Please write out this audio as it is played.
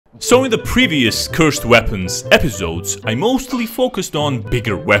So in the previous Cursed Weapons episodes, I mostly focused on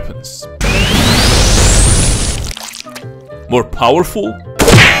bigger weapons. More powerful,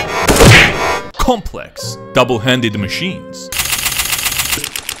 complex, double-handed machines.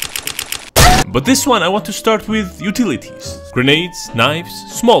 But this one I want to start with utilities. Grenades, knives,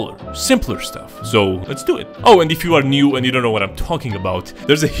 smaller, simpler stuff. So let's do it. Oh, and if you are new and you don't know what I'm talking about,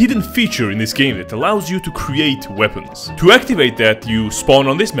 there's a hidden feature in this game that allows you to create weapons. To activate that, you spawn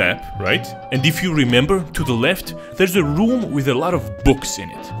on this map, right? And if you remember, to the left, there's a room with a lot of books in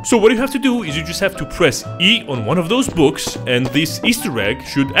it. So what you have to do is you just have to press E on one of those books and this Easter egg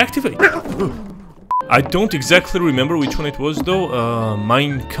should activate. I don't exactly remember which one it was though.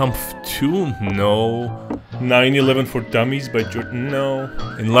 Mein Kampf 2? No. 9/11 for Dummies by George? No.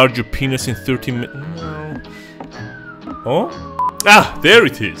 Enlarge your penis in 30 minutes? No. Oh? Ah, there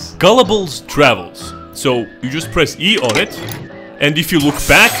it is. Gullible's Travels. So you just press E on it, and if you look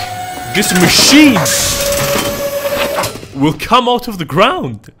back, this machine will come out of the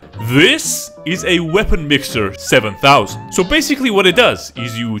ground. This is a weapon mixer 7000. So basically what it does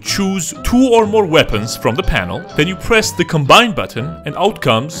is you choose 2 or more weapons from the panel, then you press the combine button and out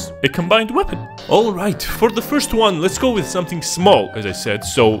comes a combined weapon. Alright, for the first one, let's go with something small, as I said.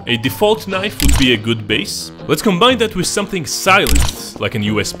 So a default knife would be a good base. Let's combine that with something silent, like an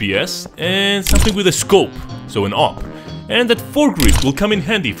USPS, and something with a scope, so an op. And that foregrip will come in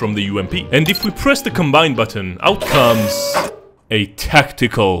handy from the UMP. And if we press the combine button, out comes a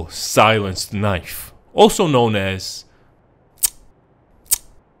tactical silenced knife, also known as...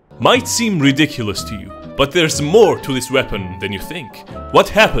 Might seem ridiculous to you, but there's more to this weapon than you think. What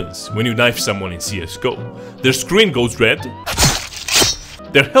happens when you knife someone in CSGO? Their screen goes red,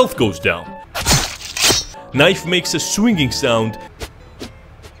 their health goes down, knife makes a swinging sound,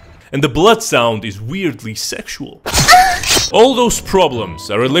 and the blood sound is weirdly sexual. All those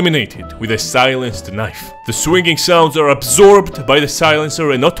problems are eliminated with a silenced knife. The swinging sounds are absorbed by the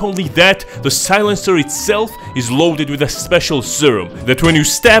silencer, and not only that, the silencer itself is loaded with a special serum that when you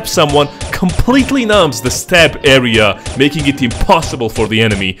stab someone, completely numbs the stab area, making it impossible for the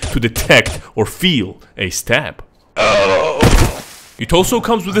enemy to detect or feel a stab. It also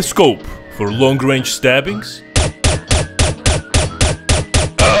comes with a scope for long-range stabbings,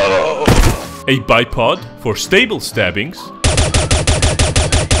 a bipod for stable stabbings,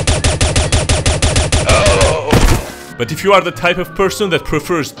 but if you are the type of person that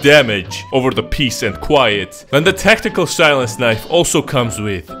prefers damage over the peace and quiet, then the tactical silence knife also comes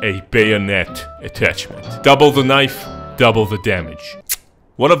with a bayonet attachment. Double the knife, double the damage.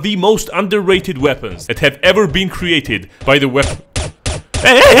 One of the most underrated weapons that have ever been created by the weapon...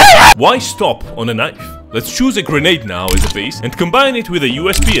 Why stop on a knife? Let's choose a grenade now as a base and combine it with a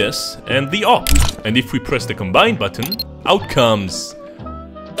USPS and the op. And if we press the combine button, out comes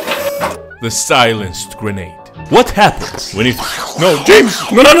the silenced grenade. What happens when it... No, James!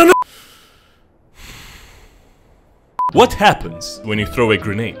 No, no, no, no! What happens when you throw a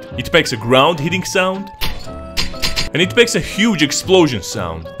grenade? It makes a ground-hitting sound, and it makes a huge explosion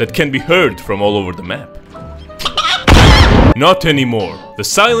sound that can be heard from all over the map. Not anymore. The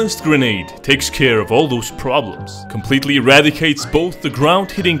silenced grenade takes care of all those problems. Completely eradicates both the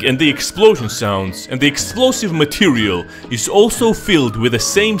ground hitting and the explosion sounds, and the explosive material is also filled with the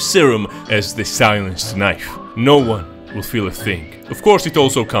same serum as the silenced knife. No one will feel a thing. Of course, it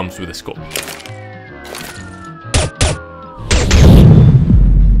also comes with a scope.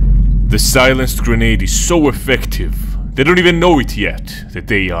 The silenced grenade is so effective, they don't even know it yet that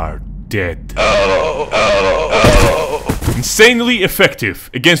they are dead. Insanely effective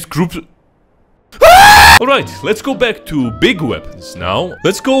against groups... Alright, let's go back to big weapons now.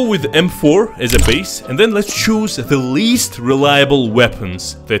 Let's go with M4 as a base, and then let's choose the least reliable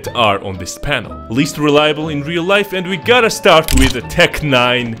weapons that are on this panel. Least reliable in real life, and we gotta start with a Tech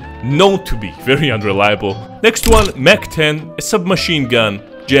 9, known to be very unreliable. Next one, Mac 10, a submachine gun,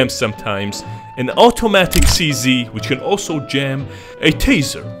 jams sometimes, an automatic CZ, which can also jam, a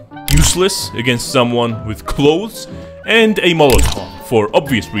taser, useless against someone with clothes, and a Molotov, for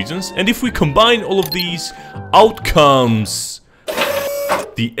obvious reasons. And if we combine all of these, out comes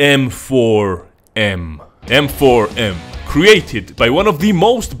the M4M. M4M, created by one of the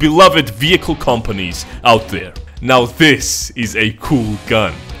most beloved vehicle companies out there. Now this is a cool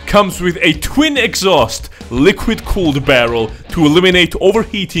gun. Comes with a twin exhaust, liquid-cooled barrel to eliminate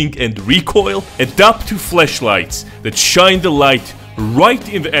overheating and recoil, adaptive flashlights that shine the light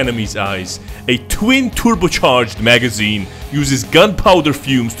right in the enemy's eyes, a twin turbocharged magazine, uses gunpowder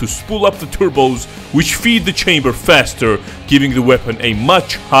fumes to spool up the turbos, which feed the chamber faster, giving the weapon a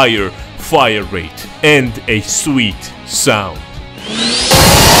much higher fire rate, and a sweet sound.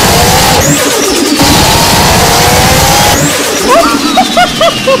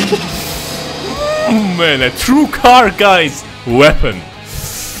 man, a true car guy's weapon.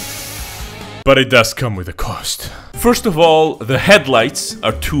 But it does come with a cost. First of all, the headlights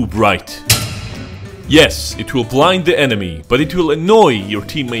are too bright. Yes, it will blind the enemy, but it will annoy your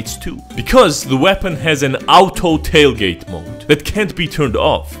teammates too. Because the weapon has an auto tailgate mode that can't be turned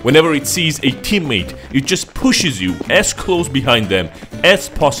off. Whenever it sees a teammate, it just pushes you as close behind them as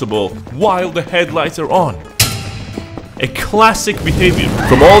possible while the headlights are on. A classic behavior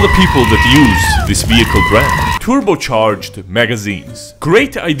from all the people that use this vehicle brand. Turbocharged magazines.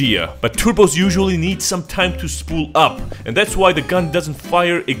 Great idea, but turbos usually need some time to spool up, and that's why the gun doesn't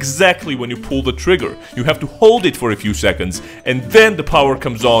fire exactly when you pull the trigger. You have to hold it for a few seconds, and then the power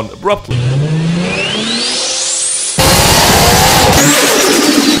comes on abruptly.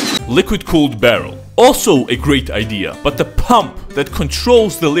 Liquid-cooled barrel. Also a great idea, but the pump that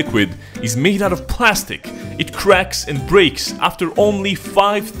controls the liquid is made out of plastic. It cracks and breaks after only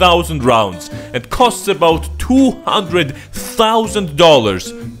 5,000 rounds and costs about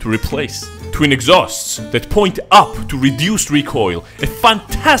 $200,000 to replace. Twin exhausts that point up to reduce recoil. A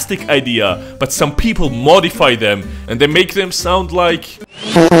fantastic idea, but some people modify them and they make them sound like...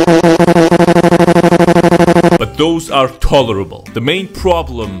 But those are tolerable. The main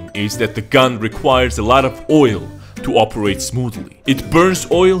problem is that the gun requires a lot of oil to operate smoothly. It burns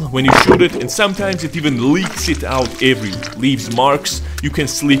oil when you shoot it, and sometimes it even leaks it out everywhere. Leaves marks, you can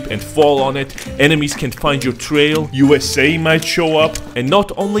slip and fall on it, enemies can find your trail, USA might show up, and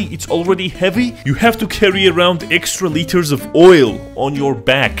not only it's already heavy, you have to carry around extra liters of oil on your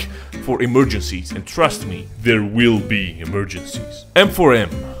back for emergencies, and trust me, there will be emergencies.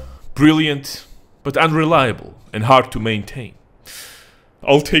 M4M, brilliant, but unreliable and hard to maintain.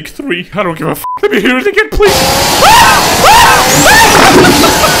 I'll take 3. I don't give a f. Let me hear it again, please.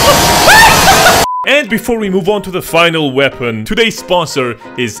 And before we move on to the final weapon, today's sponsor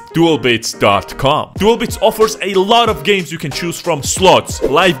is duelbits.com. Duelbits offers a lot of games you can choose from: slots,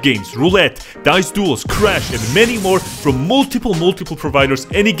 live games, roulette, dice duels, crash, and many more from multiple providers.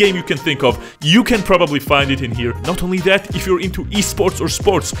 Any game you can think of, you can probably find it in here. Not only that, if you're into esports or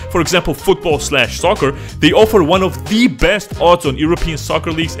sports, for example football/soccer, they offer one of the best odds on European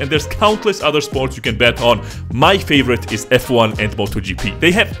soccer leagues, and there's countless other sports you can bet on. My favorite is F1 and MotoGP.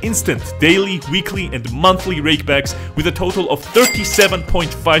 They have instant, daily, weekly, and monthly rakebacks with a total of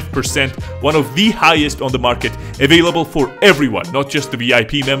 37.5%, one of the highest on the market, available for everyone, not just the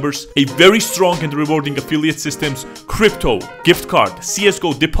VIP members. A very strong and rewarding affiliate systems, crypto, gift card,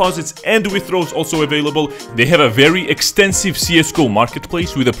 CSGO deposits and withdrawals also available. They have a very extensive CSGO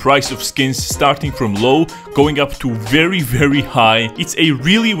marketplace with a price of skins starting from low, going up to very high. It's a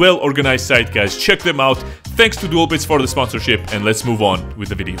really well organized site, guys. Check them out. Thanks to Duelbits for the sponsorship, and let's move on with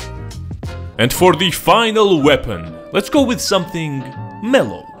the video. And for the final weapon, let's go with something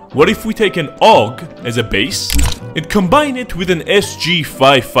mellow. What if we take an AUG as a base and combine it with an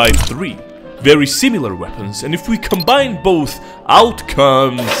SG553? Very similar weapons, and if we combine both, out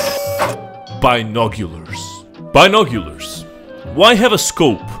comes binoculars. Binoculars. Why have a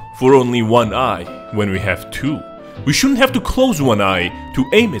scope for only one eye when we have 2? We shouldn't have to close one eye to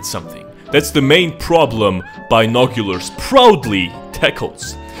aim at something. That's the main problem binoculars proudly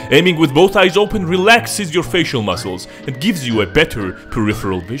tackles. Aiming with both eyes open relaxes your facial muscles and gives you a better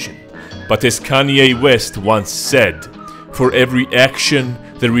peripheral vision. But as Kanye West once said, for every action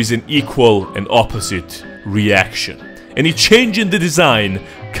there is an equal and opposite reaction. Any change in the design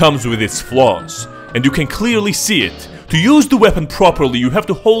comes with its flaws, and you can clearly see it. To use the weapon properly, you have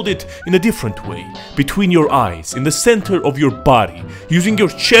to hold it in a different way, between your eyes, in the center of your body, using your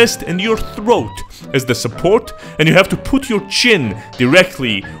chest and your throat as the support, and you have to put your chin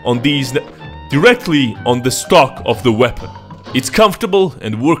directly on the stock of the weapon. It's comfortable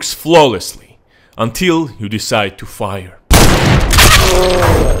and works flawlessly until you decide to fire.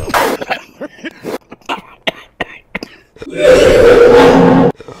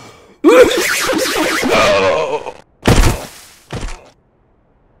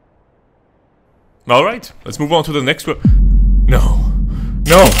 Alright, let's move on to the next one. No,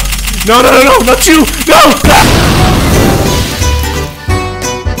 not you! No!